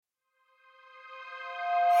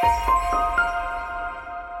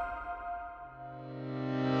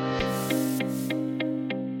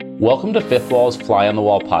Welcome to Fifth Wall's Fly on the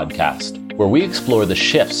Wall podcast, where we explore the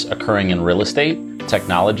shifts occurring in real estate,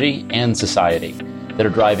 technology, and society that are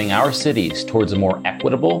driving our cities towards a more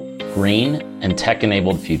equitable, green, and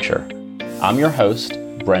tech-enabled future. I'm your host,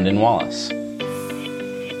 Brendan Wallace.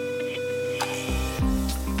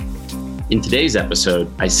 In today's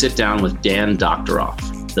episode, I sit down with Dan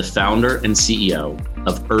Doctoroff, the founder and CEO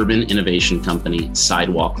of urban innovation company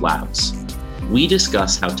Sidewalk Labs. We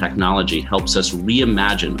discuss how technology helps us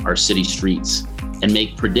reimagine our city streets and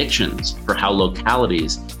make predictions for how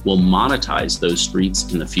localities will monetize those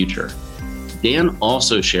streets in the future. Dan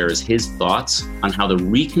also shares his thoughts on how the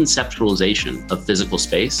reconceptualization of physical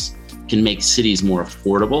space can make cities more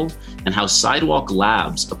affordable and how Sidewalk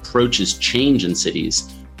Labs approaches change in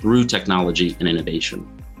cities through technology and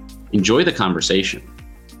innovation. Enjoy the conversation.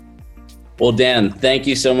 Well, Dan, thank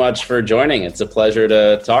you so much for joining. It's a pleasure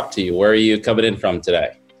to talk to you. Where are you coming in from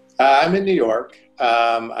today? I'm in New York.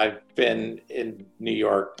 I've been in New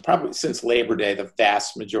York probably since Labor Day, the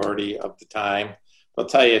vast majority of the time. I'll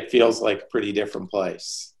tell you, it feels like a pretty different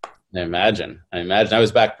place. I imagine. I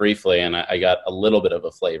was back briefly and I got a little bit of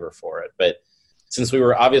a flavor for it. But since we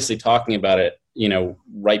were obviously talking about it,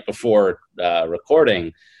 right before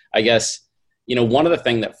recording, I guess, one of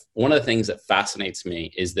the things that fascinates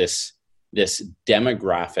me is this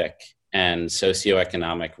demographic and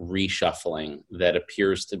socioeconomic reshuffling that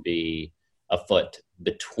appears to be afoot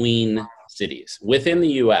between cities within the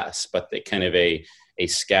US, but the kind of a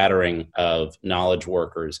scattering of knowledge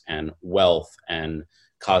workers and wealth and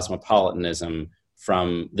cosmopolitanism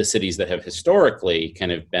from the cities that have historically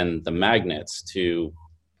kind of been the magnets to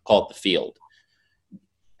call it the field.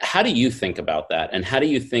 How do you think about that? And how do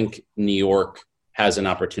you think New York has an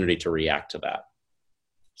opportunity to react to that?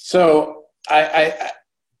 So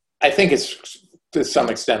I think it's to some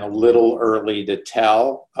extent a little early to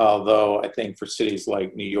tell, although I think for cities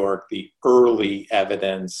like New York, the early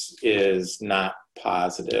evidence is not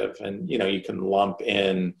positive. And, you can lump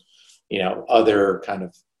in, other kind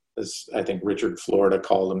of, as I think Richard Florida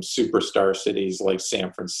called them, superstar cities like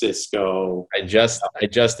San Francisco. I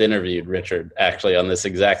just interviewed Richard actually on this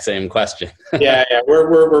exact same question. Yeah,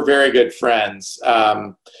 we're very good friends.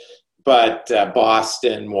 But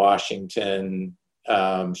Boston, Washington,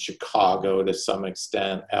 Chicago to some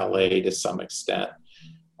extent, LA to some extent.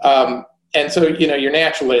 And so, your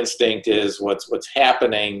natural instinct is what's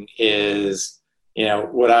happening is,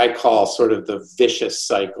 what I call sort of the vicious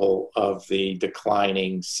cycle of the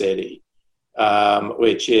declining city,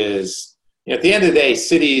 which is, at the end of the day,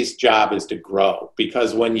 city's job is to grow,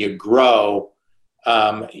 because when you grow,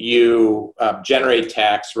 you generate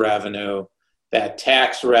tax revenue. That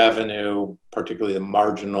tax revenue, particularly the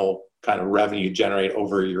marginal kind of revenue you generate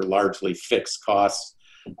over your largely fixed costs,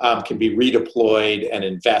 can be redeployed and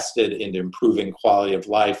invested into improving quality of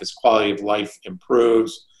life. As quality of life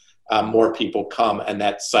improves, more people come, and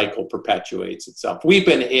that cycle perpetuates itself. We've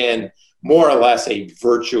been in more or less a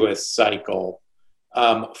virtuous cycle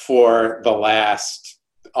for the last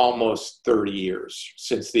almost 30 years,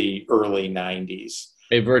 since the early 90s.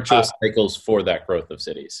 A virtuous cycles for that growth of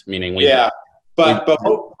cities, meaning But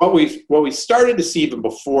what we started to see even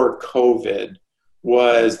before COVID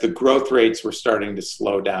was the growth rates were starting to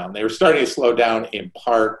slow down. They were starting to slow down in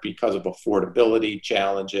part because of affordability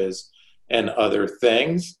challenges and other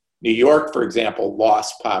things. New York, for example,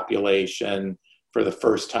 lost population for the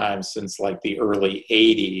first time since like the early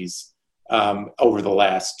 80s over the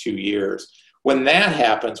last 2 years. When that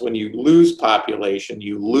happens, when you lose population,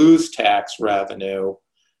 you lose tax revenue.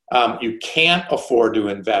 You can't afford to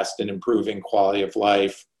invest in improving quality of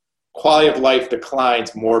life. Quality of life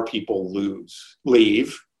declines, more people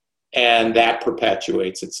leave, and that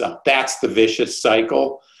perpetuates itself. That's the vicious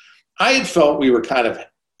cycle. I had felt we were kind of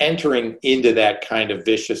entering into that kind of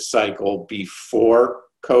vicious cycle before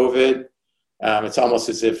COVID. It's almost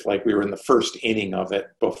as if like we were in the first inning of it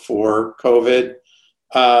before COVID.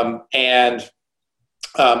 And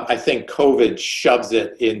I think COVID shoves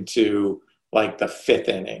it into like the fifth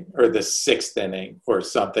inning or the sixth inning or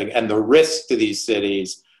something. And the risks to these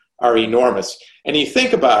cities are enormous. And you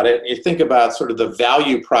think about it, you think about sort of the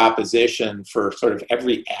value proposition for sort of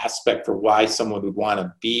every aspect for why someone would want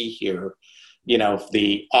to be here.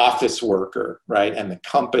 The office worker, right? And the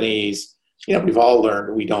companies, we've all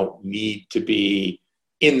learned we don't need to be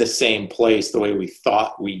in the same place the way we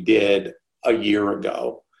thought we did a year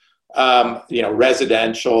ago.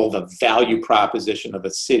 Residential, the value proposition of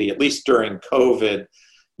a city, at least during COVID,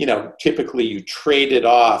 typically you traded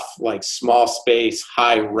off like small space,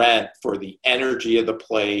 high rent for the energy of the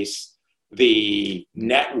place, the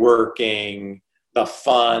networking, the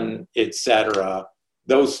fun, etc.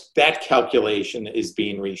 That calculation is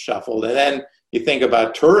being reshuffled. And then you think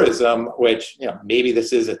about tourism, which, maybe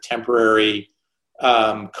this is a temporary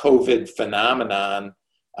COVID phenomenon,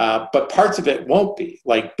 but parts of it won't be.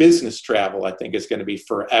 Like business travel, I think, is going to be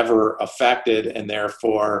forever affected, and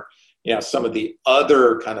therefore, some of the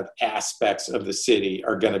other kind of aspects of the city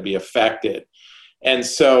are going to be affected. And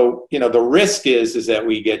so, the risk is that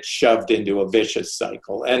we get shoved into a vicious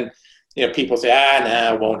cycle. And people say,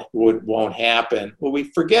 won't happen. Well, we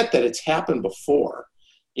forget that it's happened before.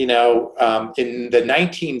 In the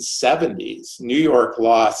 1970s, New York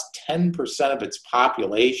lost 10% of its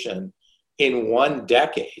population in one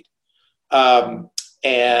decade. We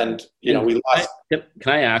lost. Can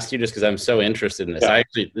I ask you, just because I'm so interested in this? Yeah.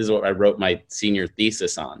 This is what I wrote my senior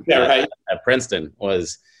thesis on. Yeah, right. At Princeton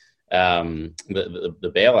was the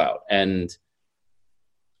bailout. And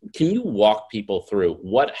can you walk people through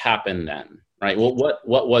what happened then, right? Well,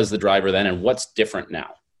 what was the driver then, and what's different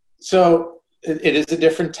now? So it is a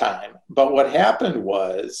different time, but what happened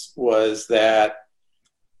was that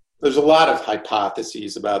there's a lot of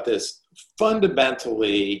hypotheses about this.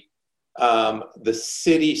 Fundamentally, the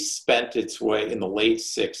city spent its way in the late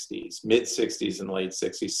 60s, mid 60s and late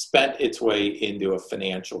 60s, spent its way into a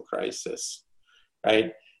financial crisis,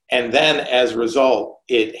 right? And then as a result,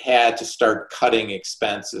 it had to start cutting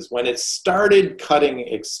expenses. When it started cutting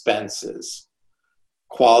expenses,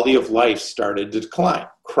 quality of life started to decline.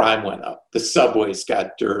 Crime went up. The subways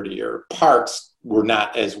got dirtier. Parks were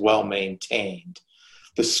not as well maintained.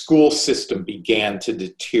 The school system began to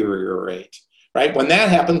deteriorate, right? When that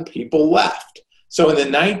happened, people left. So in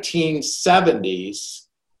the 1970s,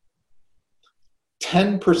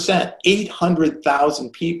 10%,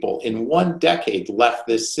 800,000 people in one decade left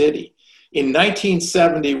this city. In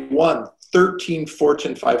 1971, 13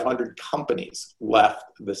 Fortune 500 companies left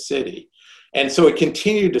the city. And so it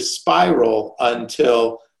continued to spiral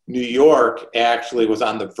until New York actually was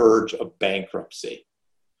on the verge of bankruptcy.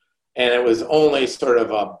 And it was only sort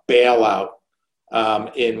of a bailout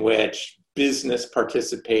in which business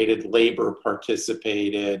participated, labor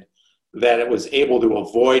participated, that it was able to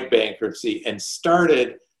avoid bankruptcy and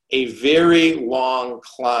started a very long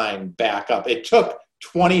climb back up. It took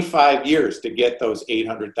 25 years to get those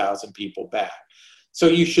 800,000 people back. So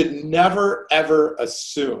you should never, ever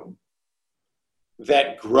assume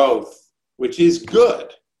that growth, which is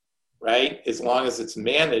good, right, as long as it's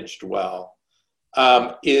managed well,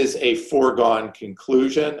 is a foregone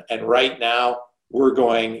conclusion. And right now, we're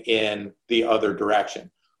going in the other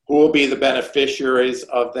direction. Who will be the beneficiaries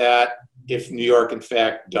of that if New York, in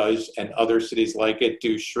fact, does, and other cities like it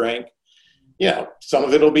do shrink? Some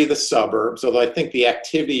of it will be the suburbs, although I think the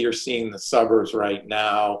activity you're seeing in the suburbs right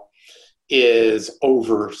now is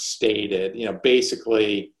overstated.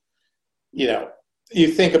 Basically, you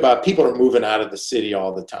think about people are moving out of the city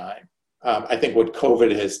all the time. I think what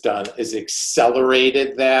COVID has done is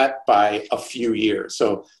accelerated that by a few years.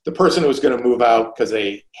 So the person who was going to move out because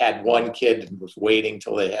they had one kid and was waiting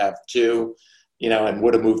till they have two, and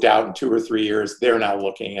would have moved out in 2 or 3 years, they're now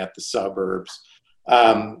looking at the suburbs.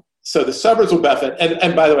 So the suburbs will benefit.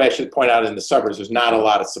 And by the way, I should point out in the suburbs, there's not a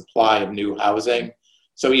lot of supply of new housing.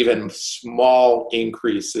 So even small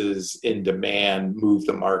increases in demand move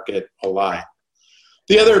the market a lot.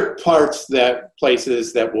 The other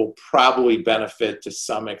places that will probably benefit to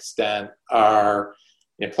some extent are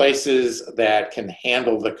places that can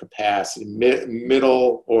handle the capacity,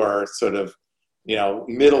 middle or sort of,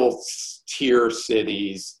 middle tier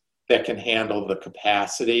cities that can handle the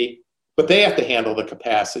capacity, but they have to handle the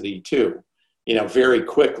capacity too. Very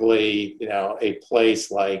quickly, a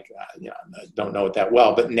place like, I don't know it that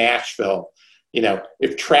well, but Nashville,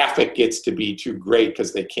 if traffic gets to be too great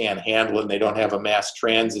because they can't handle it and they don't have a mass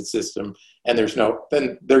transit system and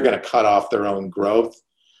then they're going to cut off their own growth.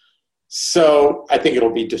 So I think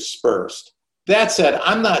it'll be dispersed. That said,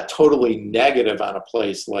 I'm not totally negative on a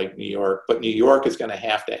place like New York, but New York is going to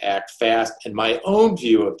have to act fast. And my own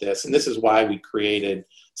view of this, and this is why we created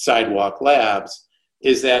Sidewalk Labs,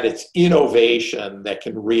 is that it's innovation that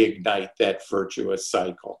can reignite that virtuous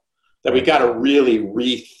cycle. That we got to really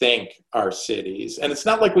rethink our cities. And it's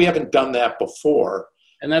not like we haven't done that before.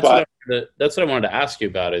 And that's what I wanted to ask you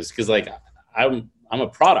about, is because I'm a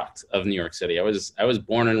product of New York City. I was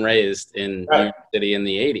born and raised in New York City in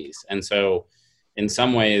the 80s. And so in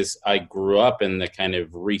some ways I grew up in the kind of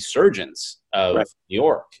resurgence of New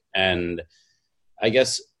York. And I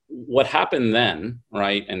guess what happened then,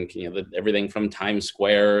 right? And everything from Times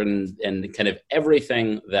Square and kind of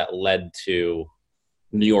everything that led to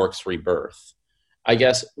New York's rebirth. I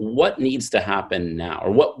guess what needs to happen now,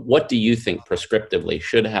 or what do you think prescriptively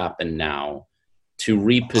should happen now to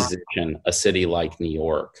reposition a city like New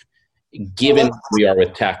York, given where we are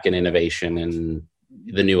with tech and innovation and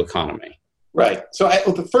the new economy? Right. So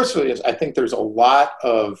the first thing is, I think there's a lot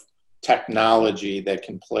of technology that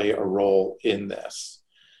can play a role in this.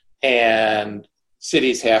 And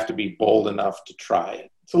cities have to be bold enough to try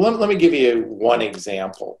it. So let me give you one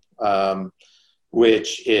example,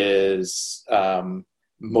 which is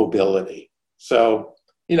mobility. So,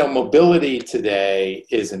 mobility today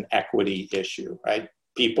is an equity issue, right?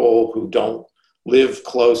 People who don't live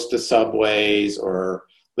close to subways or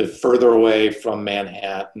live further away from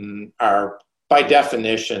Manhattan are, by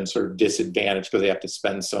definition, sort of disadvantaged because they have to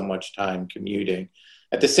spend so much time commuting.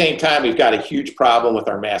 At the same time, we've got a huge problem with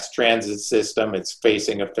our mass transit system. It's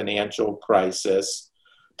facing a financial crisis.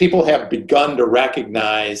 People have begun to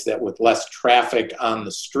recognize that with less traffic on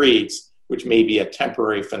the streets, which may be a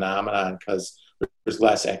temporary phenomenon because there's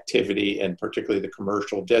less activity in particularly the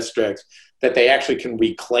commercial districts, that they actually can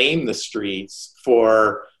reclaim the streets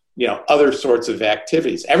for other sorts of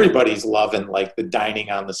activities. Everybody's loving like the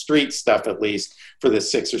dining on the street stuff, at least for the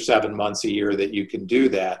 6 or 7 months a year that you can do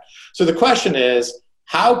that. So the question is,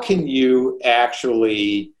 how can you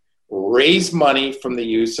actually raise money from the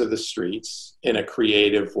use of the streets in a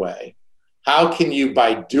creative way? How can you,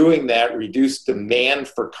 by doing that, reduce demand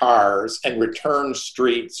for cars and return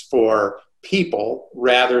streets for people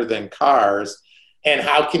rather than cars? And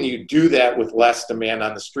how can you do that with less demand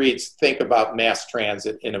on the streets? Think about mass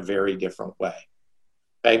transit in a very different way.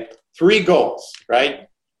 Okay? 3 goals, right?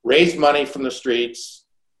 Raise money from the streets,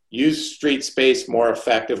 use street space more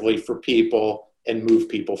effectively for people, and move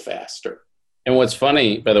people faster. And what's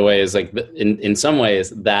funny, by the way, is like in some ways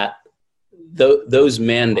that those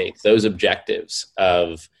mandates, those objectives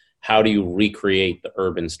of how do you recreate the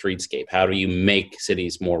urban streetscape? How do you make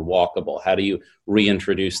cities more walkable? How do you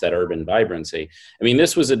reintroduce that urban vibrancy? I mean,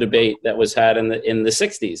 this was a debate that was had in the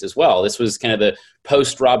 60s as well. This was kind of the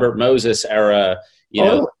post-Robert Moses era,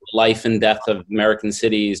 life and death of American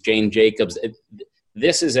cities, Jane Jacobs.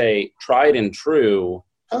 This is a tried and true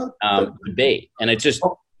debate. And it's just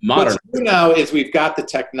modern. What's new now is we've got the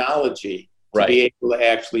technology to be able to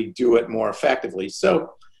actually do it more effectively.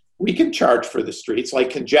 So we can charge for the streets, like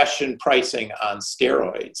congestion pricing on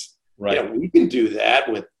steroids. Right. We can do that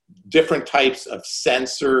with different types of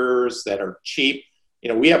sensors that are cheap.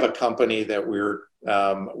 We have a company that we're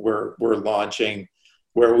launching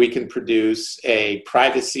where we can produce a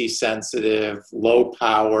privacy sensitive, low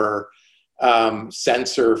power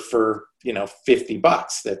sensor for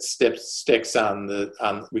 $50 that sticks on.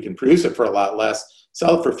 We can produce it for a lot less,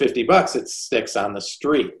 sell it for $50. It sticks on the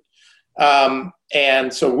street.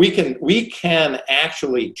 And so we can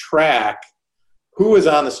actually track who is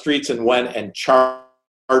on the streets and when, and charge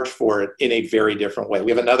for it in a very different way.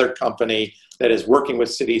 We have another company that is working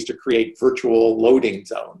with cities to create virtual loading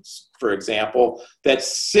zones, for example, that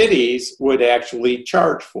cities would actually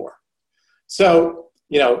charge for. So,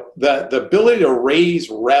 the ability to raise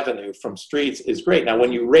revenue from streets is great. Now,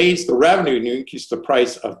 when you raise the revenue and you increase the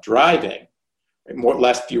price of driving,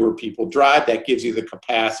 fewer people drive, that gives you the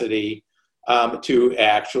capacity to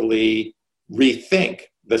actually rethink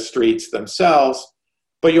the streets themselves.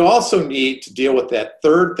 But you also need to deal with that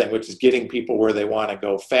third thing, which is getting people where they want to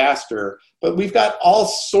go faster. But we've got all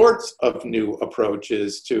sorts of new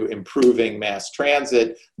approaches to improving mass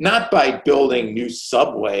transit, not by building new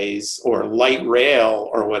subways or light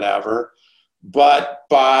rail or whatever, but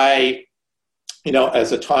by,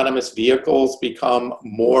 as autonomous vehicles become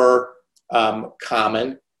more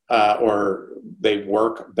common or they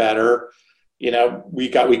work better,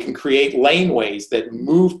 we can create laneways that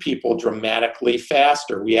move people dramatically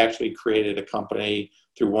faster. We actually created a company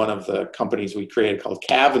through one of the companies we created called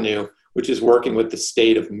Cavenue, which is working with the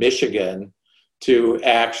state of Michigan to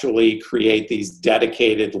actually create these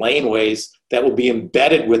dedicated laneways that will be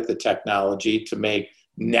embedded with the technology to make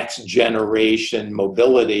next generation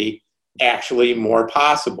mobility actually more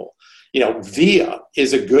possible. Via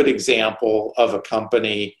is a good example of a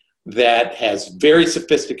company that has very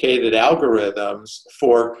sophisticated algorithms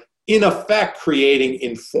for, in effect, creating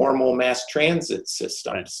informal mass transit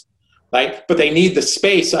systems. Right? But they need the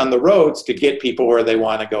space on the roads to get people where they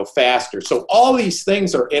want to go faster. So all these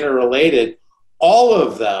things are interrelated. All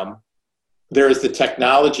of them, there is the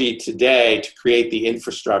technology today to create the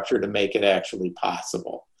infrastructure to make it actually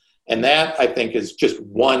possible. And that, I think, is just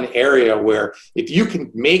one area where if you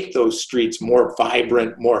can make those streets more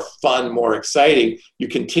vibrant, more fun, more exciting, you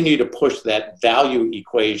continue to push that value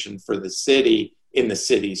equation for the city in the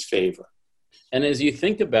city's favor. And as you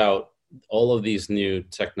think about all of these new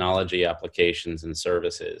technology applications and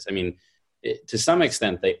services, I mean, to some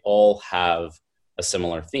extent, they all have a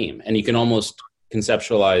similar theme. And you can almost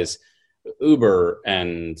conceptualize Uber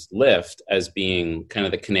and Lyft as being kind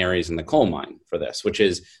of the canaries in the coal mine for this, which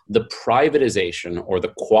is the privatization or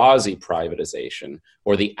the quasi-privatization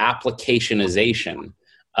or the applicationization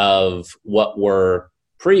of what were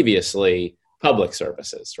previously public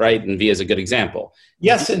services, right? And Via is a good example.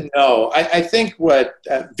 Yes and no. I think what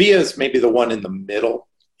Via is maybe the one in the middle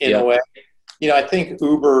in a way. I think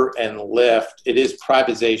Uber and Lyft, it is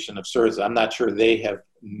privatization of services. I'm not sure they have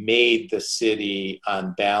made the city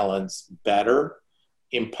on balance better,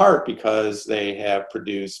 in part because they have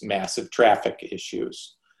produced massive traffic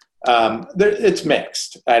issues. It's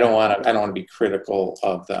mixed. I don't want to be critical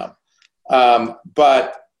of them.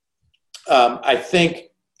 But I think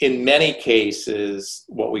in many cases,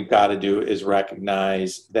 what we've got to do is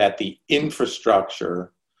recognize that the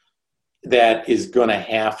infrastructure that is going to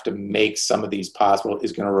have to make some of these possible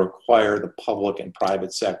is going to require the public and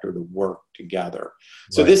private sector to work together.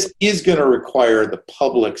 So this is going to require the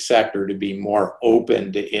public sector to be more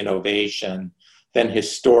open to innovation than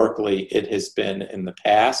historically it has been in the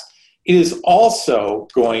past. It is also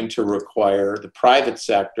going to require the private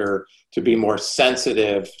sector to be more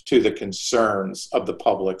sensitive to the concerns of the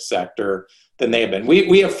public sector than they have been.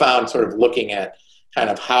 We have found, sort of looking at kind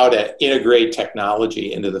of how to integrate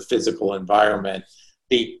technology into the physical environment,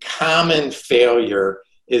 the common failure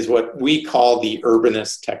is what we call the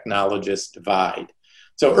urbanist-technologist divide.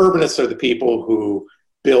 So urbanists are the people who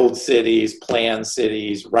build cities, plan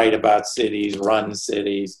cities, write about cities, run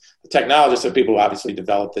cities. The technologists are people who obviously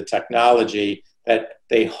develop the technology that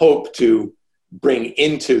they hope to bring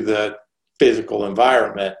into the physical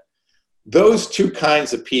environment. Those two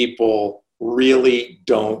kinds of people really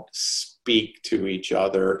don't speak to each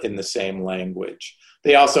other in the same language.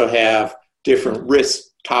 They also have different risk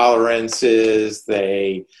tolerances.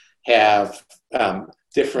 They have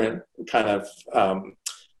different kind of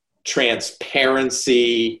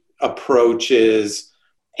transparency approaches,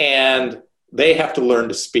 and they have to learn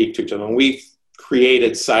to speak to each other. When we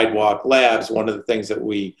created Sidewalk Labs, one of the things that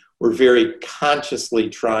we were very consciously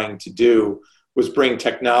trying to do was bring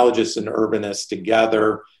technologists and urbanists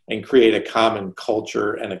together and create a common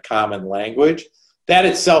culture and a common language. That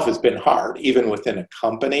itself has been hard, even within a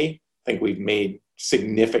company. I think we've made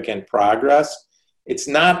significant progress. It's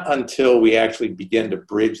not until we actually begin to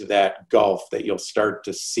bridge that gulf that you'll start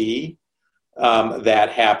to see that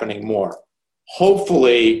happening more.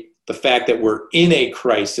 Hopefully, the fact that we're in a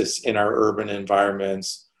crisis in our urban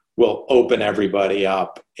environments will open everybody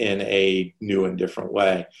up in a new and different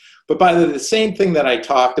way. But by the same thing that I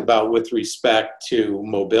talked about with respect to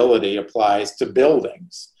mobility applies to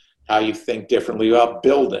buildings, how you think differently about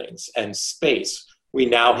buildings and space. We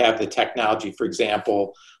now have the technology. For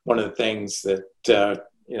example, one of the things that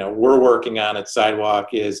we're working on at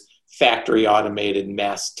Sidewalk is factory automated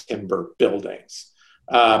mass timber buildings,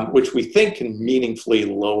 which we think can meaningfully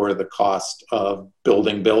lower the cost of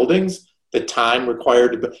building buildings, the time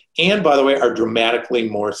required to build, and by the way, are dramatically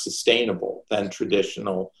more sustainable than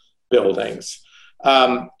traditional buildings.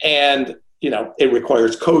 And it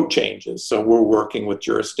requires code changes. So we're working with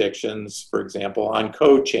jurisdictions, for example, on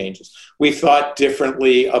code changes. We thought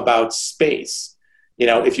differently about space.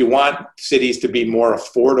 If you want cities to be more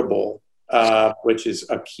affordable, which is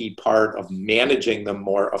a key part of managing them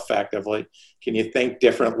more effectively, can you think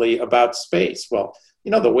differently about space? Well,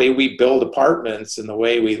 the way we build apartments and the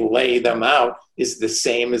way we lay them out is the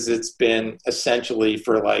same as it's been essentially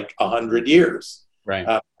for like 100 years.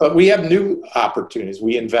 Right. But we have new opportunities.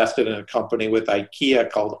 We invested in a company with IKEA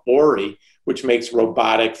called Ori, which makes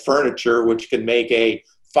robotic furniture, which can make a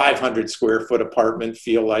 500 square foot apartment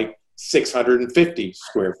feel like 650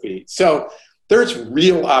 square feet. So there's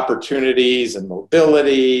real opportunities in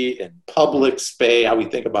mobility and public space, how we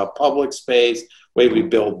think about public space, way we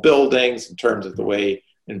build buildings in terms of the way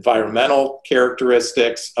environmental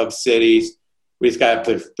characteristics of cities. We've got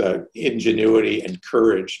the ingenuity and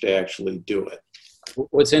courage to actually do it.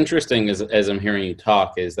 What's interesting is, as I'm hearing you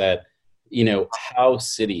talk, is that, how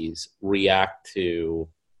cities react to,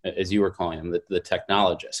 as you were calling them, the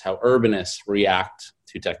technologists, how urbanists react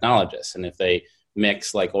to technologists. And if they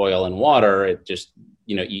mix like oil and water, it just,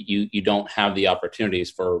 you don't have the opportunities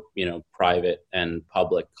for, private and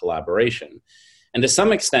public collaboration. And to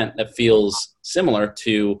some extent, that feels similar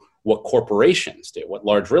to what corporations do, what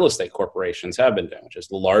large real estate corporations have been doing, which is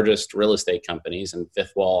the largest real estate companies, and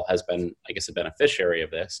Fifth Wall has been, I guess, a beneficiary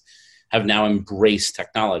of this, have now embraced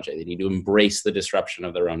technology. They need to embrace the disruption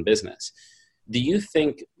of their own business. Do you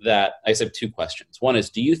think that, I have two questions. One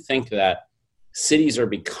is, do you think that cities are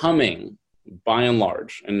becoming, by and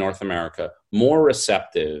large, in North America, more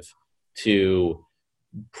receptive to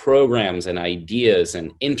programs and ideas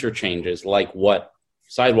and interchanges like what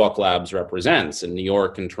Sidewalk Labs represents in New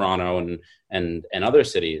York and Toronto and other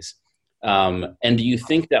cities. And do you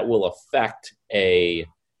think that will affect a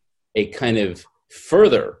kind of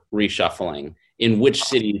further reshuffling in which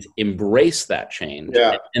cities embrace that change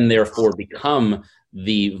and therefore become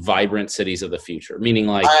the vibrant cities of the future? Meaning,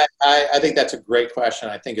 like, I think that's a great question.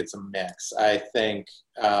 I think it's a mix. I think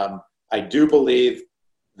I do believe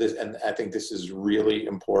this, and I think this is really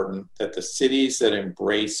important, that the cities that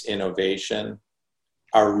embrace innovation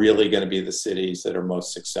are really going to be the cities that are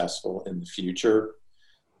most successful in the future.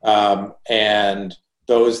 And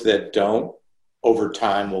those that don't, over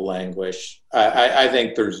time, will languish. I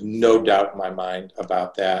think there's no doubt in my mind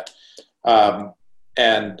about that.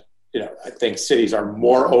 And I think cities are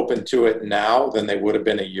more open to it now than they would have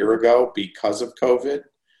been a year ago because of COVID.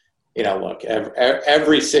 Look,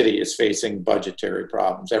 every city is facing budgetary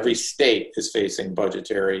problems. Every state is facing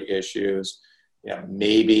budgetary issues.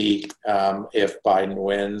 Maybe if Biden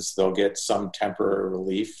wins, they'll get some temporary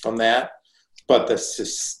relief from that. But the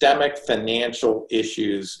systemic financial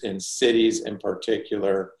issues in cities in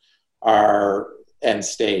particular and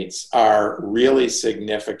states are really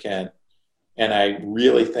significant. And I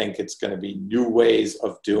really think it's going to be new ways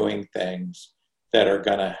of doing things that are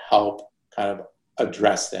going to help kind of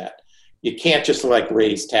address that. You can't just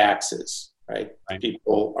raise taxes, right?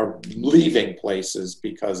 People are leaving places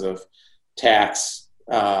because of tax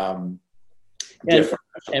difference.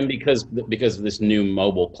 And because of this new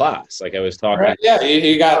mobile class, like I was talking. Right. Yeah,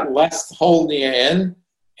 you got less holding you in,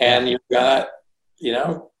 and you've got,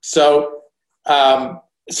 So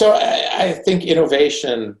I think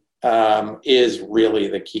innovation is really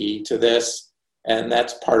the key to this, and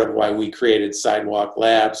that's part of why we created Sidewalk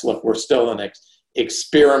Labs. Look, we're still an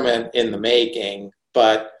experiment in the making,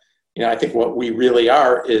 but I think what we really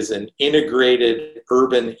are is an integrated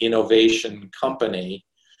urban innovation company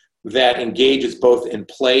that engages both in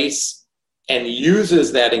place and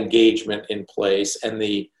uses that engagement in place and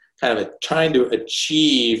the kind of trying to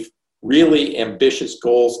achieve really ambitious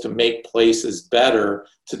goals to make places better,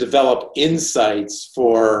 to develop insights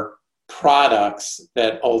for products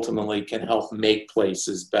that ultimately can help make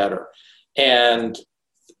places better. And,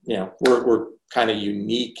 we're kind of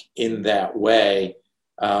unique in that way,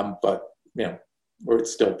 but, we're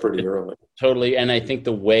still pretty early. Totally. And I think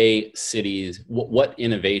the way cities, what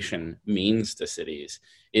innovation means to cities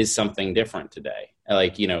is something different today.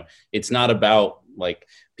 It's not about,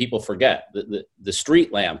 people forget the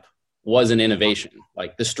street lamp was an innovation.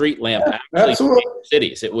 The street lamp actually changed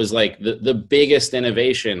cities. It was the biggest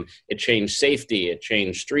innovation. It changed safety. It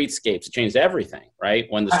changed streetscapes. It changed everything, right?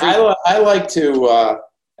 When the I like to,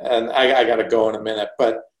 and I got to go in a minute,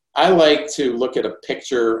 but I like to look at a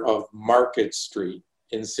picture of Market Street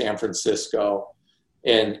in San Francisco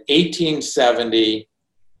in 1870,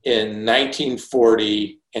 in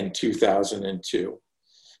 1940, and 2002.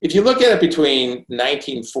 If you look at it between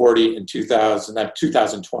 1940 and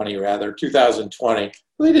 2020,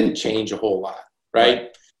 really didn't change a whole lot,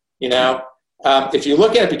 right? If you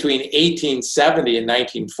look at it between 1870 and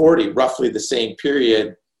 1940, roughly the same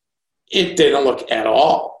period, it didn't look at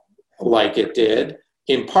all like it did.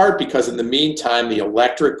 In part because in the meantime, the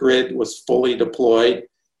electric grid was fully deployed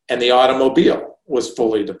and the automobile was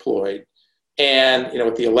fully deployed. And,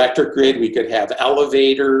 with the electric grid, we could have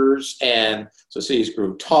elevators, and so cities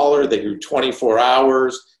grew taller. They grew 24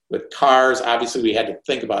 hours. With cars, obviously, we had to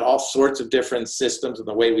think about all sorts of different systems and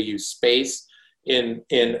the way we use space in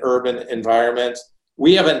urban environments.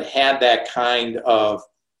 We haven't had that kind of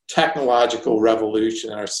technological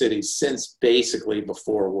revolution in our cities since basically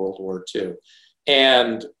before World War II.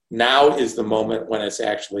 And now is the moment when it's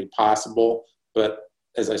actually possible. But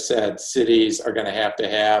as I said, cities are going to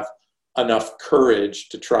have enough courage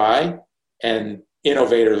to try, and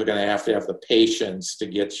innovators are going to have the patience to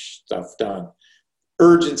get stuff done.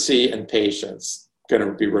 Urgency and patience going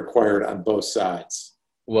to be required on both sides.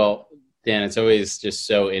 Well, Dan, it's always just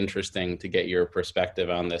so interesting to get your perspective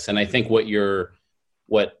on this. And I think what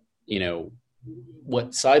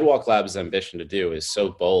Sidewalk Labs' ambition to do is so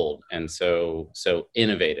bold and so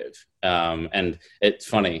innovative. And it's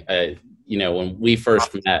funny, when we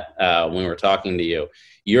first met, when we were talking to you,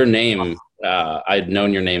 your name, I'd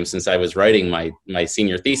known your name since I was writing my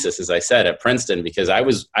senior thesis, as I said, at Princeton, because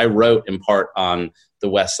I wrote in part on the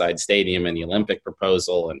West Side Stadium and the Olympic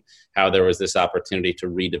proposal and how there was this opportunity to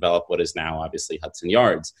redevelop what is now obviously Hudson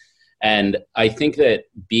Yards. And I think that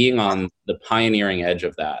being on the pioneering edge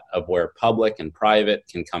of that, of where public and private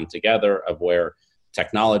can come together, of where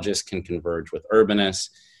technologists can converge with urbanists,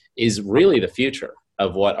 is really the future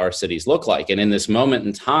of what our cities look like. And in this moment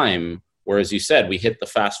in time, where, as you said, we hit the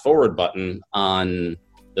fast forward button on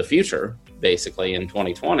the future, basically in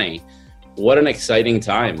 2020, what an exciting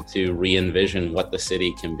time to re-envision what the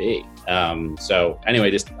city can be. So anyway,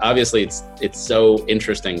 just obviously it's so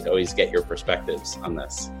interesting to always get your perspectives on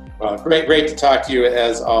this. Well, great to talk to you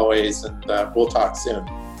as always, and we'll talk soon.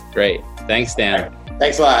 Great. Thanks, Dan. Right.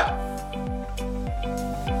 Thanks a lot.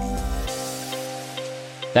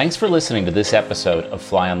 Thanks for listening to this episode of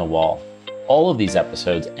Fly on the Wall. All of these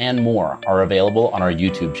episodes and more are available on our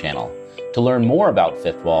YouTube channel. To learn more about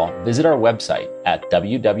Fifth Wall, visit our website at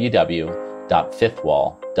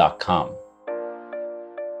www.fifthwall.com.